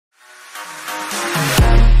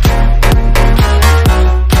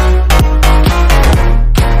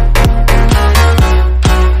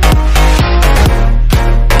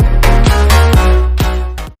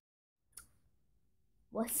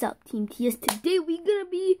Team TS. Today we're gonna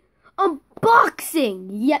be unboxing.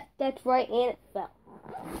 Yep, that's right, and it fell.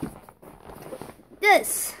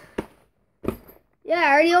 This. Yeah,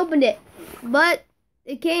 I already opened it, but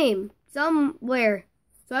it came somewhere,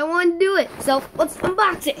 so I wanted to do it. So let's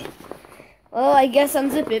unbox it. Well, I guess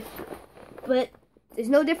unzip it, but there's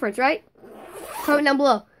no difference, right? Comment down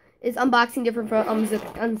below. Is unboxing different from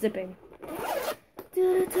unzipping?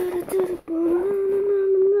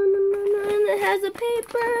 And it has a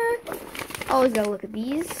paper. Always gotta look at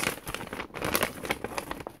these.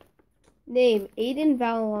 Name, Aiden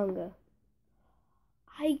Valonga.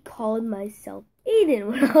 I called myself Aiden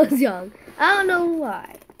when I was young. I don't know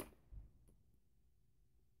why.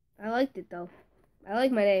 I liked it though. I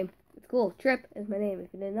like my name. It's cool. Trip is my name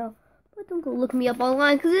if you didn't know. But don't go look me up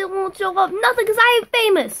online because it won't show up nothing because I ain't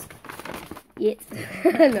famous. Yes.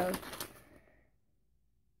 No.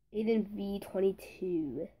 Aiden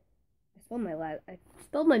V22. I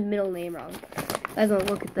spelled my middle name wrong. Guys, don't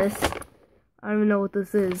look at this. I don't even know what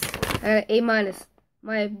this is. I got an A-.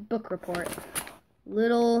 My book report.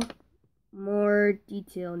 Little more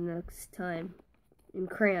detail next time. In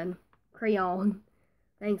crayon.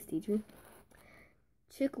 Thanks, teacher.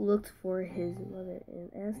 Chick looked for his mother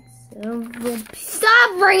and asked several...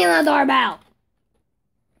 Stop ringing the doorbell!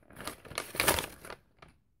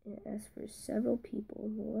 And asked for several people.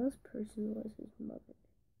 The last person was his mother.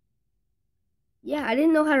 Yeah, I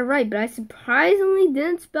didn't know how to write, but I surprisingly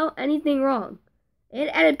didn't spell anything wrong. It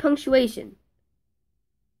added punctuation.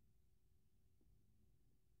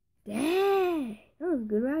 Dang, that was a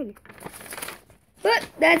good writing. But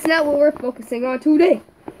that's not what we're focusing on today.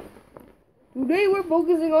 Today we're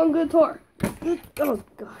focusing on guitar. Oh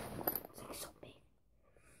god, it's so big.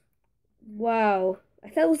 Wow, I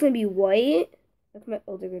thought it was gonna be white. That's my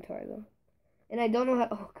older guitar though, and I don't know how.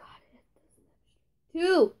 Oh god,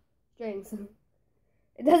 2 strings.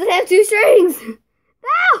 It doesn't have 2 strings.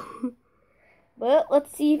 No. But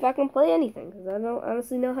let's see if I can play anything because I don't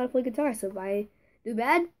honestly know how to play guitar. So if I do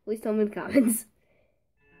bad, please tell me in the comments.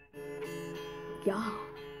 Yeah.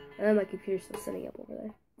 And then my computer's still setting up over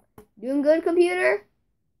there. Doing good, computer?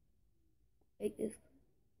 It is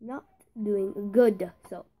not doing good.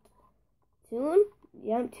 So, tune?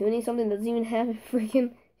 Yeah, I'm tuning something that doesn't even have a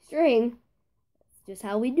freaking string. That's just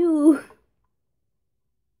how we do.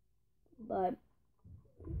 But,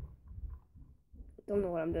 don't know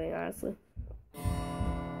what I'm doing, honestly.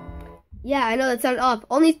 Yeah, I know that sounded off.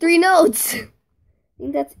 Only 3 notes. I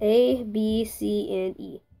think that's A, B, C, and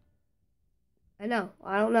E. I know.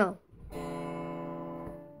 I don't know.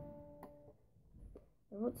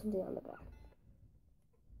 I wrote something on the back.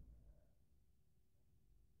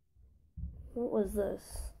 What was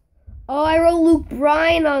this? Oh, I wrote Luke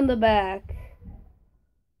Bryan on the back.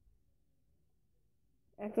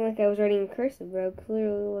 Acting like I was writing in cursive, but I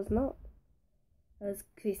clearly was not. I was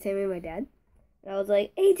FaceTiming my dad. And I was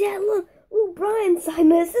like, hey dad, look, Luke Bryan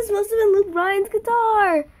signed this. This must have been Luke Bryan's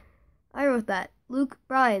guitar. I wrote that. Luke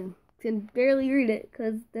Bryan. Can barely read it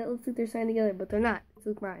because that looks like they're signed together, but they're not. It's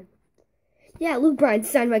Luke Bryan. Yeah, Luke Bryan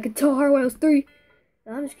signed my guitar when I was 3.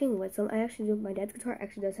 No, I'm just kidding. But I actually do. My dad's guitar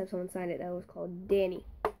actually does have someone sign it. That was called Danny.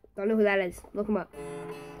 Don't know who that is. Look him up.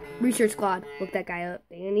 Research Squad. Look that guy up.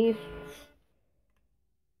 Danny.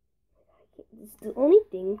 It's the only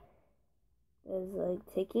thing that's like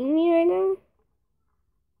taking me right now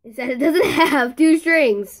is that it doesn't have 2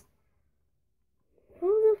 strings. How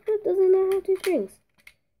the fuck does it not have 2 strings?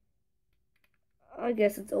 I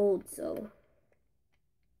guess it's old, so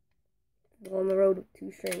go on the road with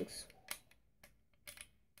 2 strings.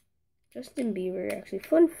 Justin Bieber, actually,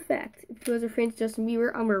 fun fact: if you guys are fans of Justin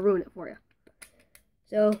Bieber, I'm gonna ruin it for you.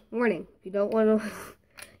 So, warning: if you don't want to,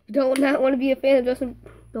 you don't not want to be a fan of Justin,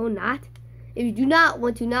 if you do not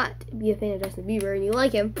want to not be a fan of Justin Bieber and you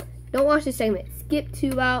like him, don't watch this segment. Skip to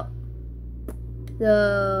about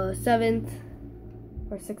the 7th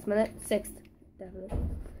or 6th minute, 6th, definitely.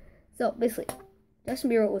 So basically,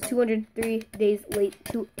 Justin Bieber was 203 days late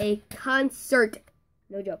to a concert.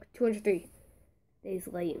 No joke. 203 days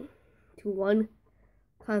late to one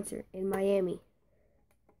concert in Miami.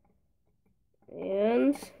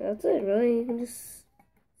 And that's it, really. You can just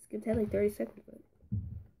skip ahead like 30 seconds.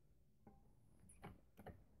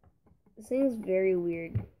 This thing is very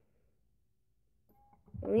weird.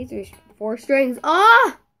 Only 4 strings.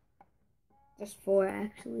 Ah! Just 4,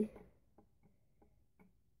 actually.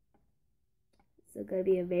 It's going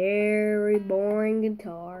to be a very boring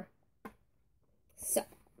guitar. So,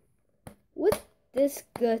 with this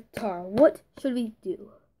guitar, what should we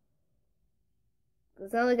do?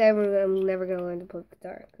 It's not like I'm never going to learn to play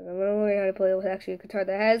guitar. Because I'm going to learn how to play with actually a guitar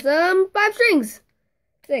that has 5 strings.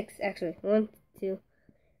 6, actually. 1, 2,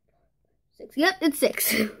 6. Yep, it's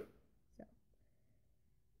 6.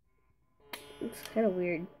 It's kind of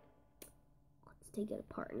weird. Let's take it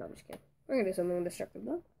apart. No, I'm just kidding. We're gonna do something destructive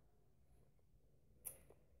though.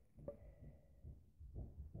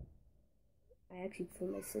 I actually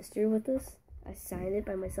flew my sister with this. I signed it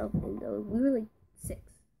by myself, and we were like 6.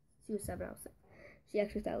 She was 7, I was 6. She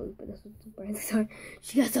actually thought Luke, but this was Brian's guitar.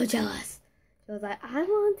 She got so jealous. She was like, I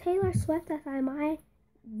want Taylor Swift as my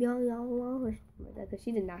young or something like that, because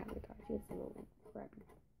she did not have a guitar. She was a little crappy.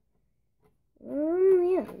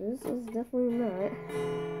 Yeah, this is definitely not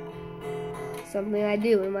something I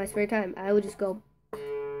do in my spare time. I would just go,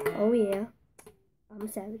 oh yeah, I'm a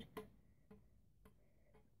savage.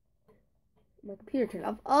 My computer turned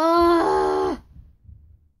off. Oh!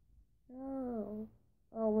 No.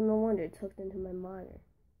 Oh, well, no wonder it's hooked into my monitor.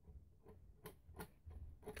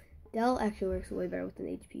 Dell actually works way better with an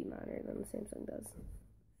HP monitor than the Samsung does.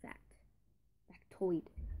 Factoid.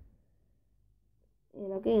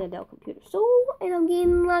 And I'm getting a Dell computer. And I'm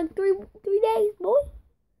getting like 3 days, boy.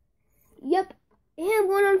 Yep. And I'm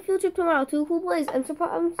going on a field trip tomorrow to a cool place. I'm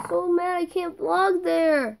so mad I can't vlog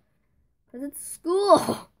there. Because it's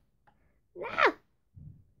school. Nah.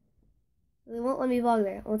 They won't let me vlog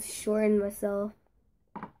there. Let's shorten myself.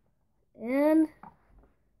 And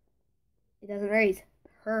it doesn't raise.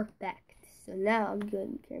 Perfect. So now I'm good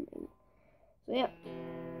in camera. So yeah.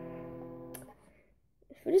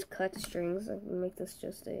 If we just cut the strings, I can make this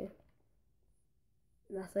just a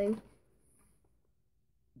nothing.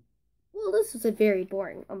 Well, this was a very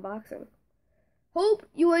boring unboxing. Hope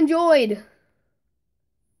you enjoyed.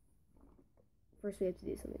 First, we have to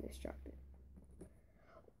do something destructive.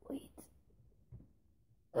 Wait.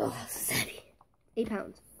 Oh, this is heavy. 8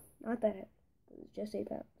 pounds. Not that heavy. It's just 8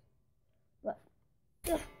 pounds. But.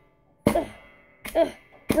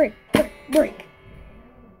 Break.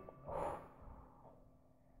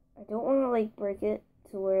 I don't want to, like, break it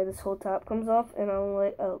to where this whole top comes off, and I'm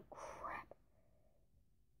like, oh, crap.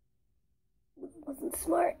 It wasn't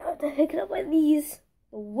smart. I have to pick it up by these.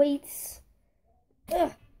 The weights.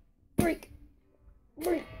 Break.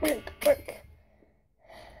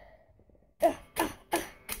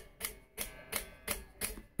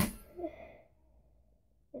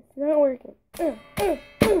 It's not working.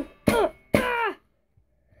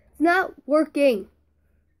 It's not working.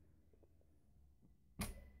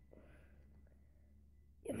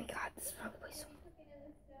 Oh my god, this is probably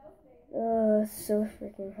so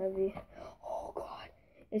freaking heavy. Oh god,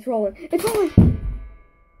 it's rolling.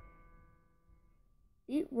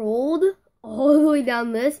 It rolled all the way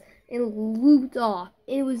down this and looped off.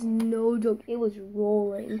 It was no joke. It was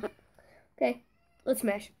rolling. Okay, let's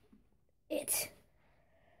smash it.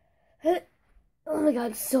 Oh my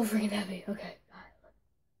god, it's so freaking heavy. Okay.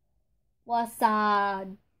 What's up,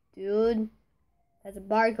 dude? Has a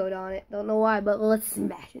barcode on it. Don't know why, but let's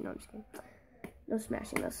smash it. No, I'm just kidding. No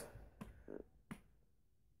smashing this.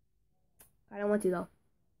 I don't want to, though.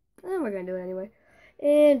 And we're going to do it anyway.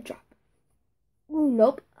 And drop. Ooh,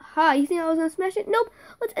 nope. Ha, you think I was going to smash it? Nope.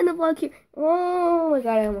 Let's end the vlog here. Oh my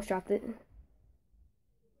god, I almost dropped it.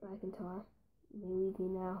 I can tell. You may leave me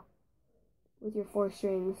now. With your 4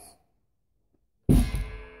 strings.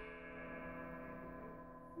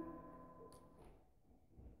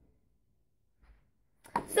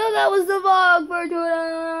 So that was the vlog for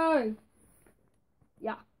today.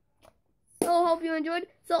 Yeah. So hope you enjoyed.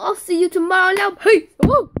 So I'll see you tomorrow now. Peace.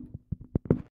 Woo!